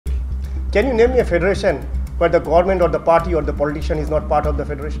Can you name me a federation where the government or the party or the politician is not part of the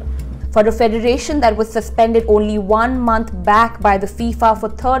federation? For a federation that was suspended only 1 month back by the FIFA for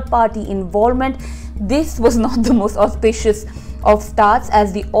third-party involvement, this was not the most auspicious of starts,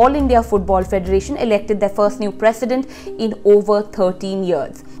 as the All India Football Federation elected their first new president in over 13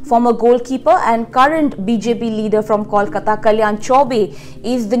 years. Former goalkeeper and current BJP leader from Kolkata Kalyan Chaubey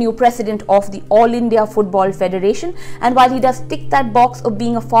is the new president of the All India Football Federation, and while he does tick that box of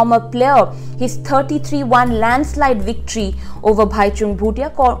being a former player, his 33-1 landslide victory over Bhaichung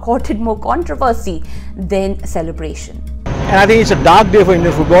Bhutia courted more controversy than celebration. And I think it's a dark day for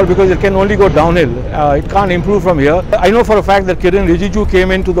Indian football because it can only go downhill. It can't improve from here. I know for a fact that Kiran Rijiju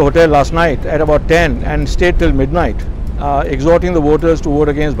came into the hotel last night at about 10 and stayed till midnight, exhorting the voters to vote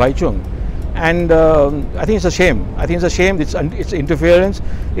against Bhaichung. And I think it's a shame. I think it's a shame. It's interference.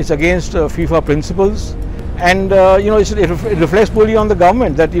 It's against FIFA principles. And it reflects poorly on the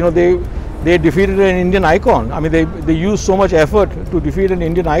government that they defeated an Indian icon. I mean, they used so much effort to defeat an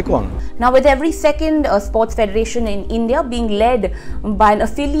Indian icon. Now, with every second sports federation in India being led by an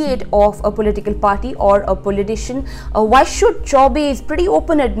affiliate of a political party or a politician, why should Chaubey's pretty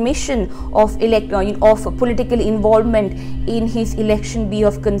open admission of political involvement in his election be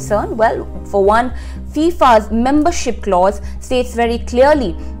of concern? Well, for one, FIFA's membership clause states very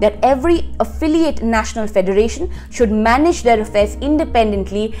clearly that every affiliate national federation should manage their affairs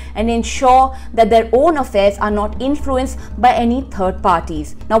independently and ensure that their own affairs are not influenced by any third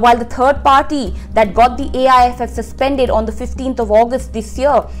parties. Now, while the third party that got the AIFF suspended on the 15th of August this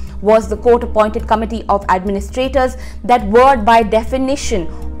year was the court-appointed committee of administrators, that word by definition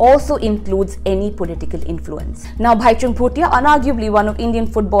also includes any political influence. Now, Bhaichung Bhutia, unarguably one of Indian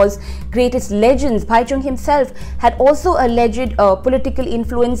football's greatest legends, Bhaichung himself had also alleged political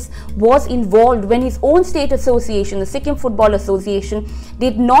influence was involved when his own state association, the Sikkim Football Association,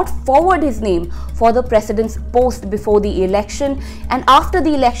 did not forward his name for the president's post before the election and after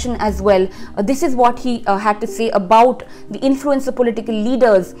the election as well. This is what he had to say about the influence of political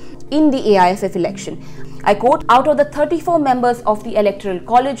leaders in the AIFF election. I quote, "Out of the 34 members of the Electoral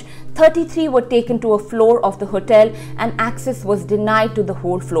College, 33 were taken to a floor of the hotel and access was denied to the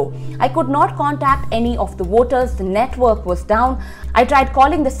whole floor. I could not contact any of the voters, the network was down. I tried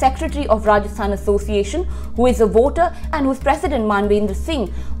calling the secretary of Rajasthan Association, who is a voter and whose president Manvendra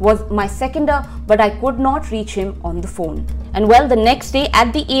Singh was my seconder, but I could not reach him on the phone." And well, the next day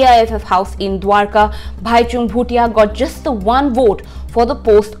at the AIFF house in Dwarka, Bhaichung Bhutia got just the one vote for the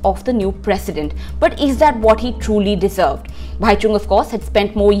post of the new president. But is that what he truly deserved? Bhaichung, of course, had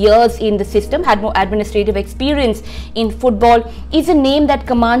spent more years in the system, had more administrative experience in football, is a name that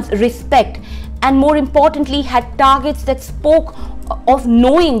commands respect, and more importantly, had targets that spoke of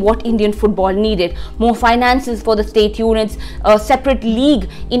knowing what Indian football needed: more finances for the state units, a separate league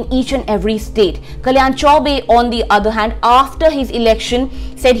in each and every state. Kalyan Chaubey, on the other hand, after his election,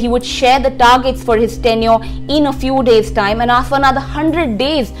 said he would share the targets for his tenure in a few days' time and asked for another 100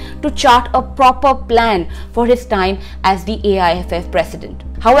 days to chart a proper plan for his time as the AIFF president.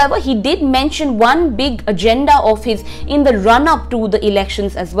 However, he did mention one big agenda of his in the run-up to the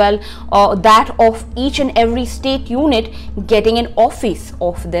elections as well, that of each and every state unit getting an office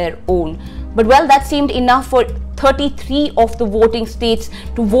of their own. But well, that seemed enough for 33 of the voting states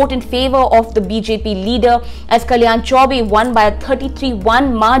to vote in favor of the BJP leader, as Kalyan Chaubey won by a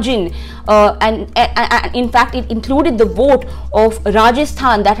 33-1 margin, and in fact it included the vote of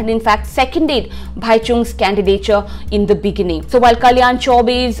Rajasthan that had in fact seconded Bhaichung's candidature in the beginning. So while Kalyan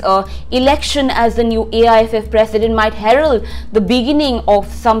Chaubey's election as the new AIFF president might herald the beginning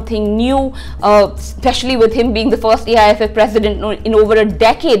of something new, especially with him being the first AIFF president in over a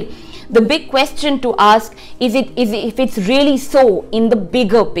decade, the big question to ask is if it's really so in the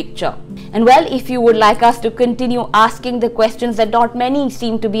bigger picture. And well, if you would like us to continue asking the questions that not many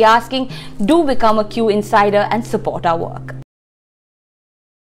seem to be asking, do become a Q Insider and support our work.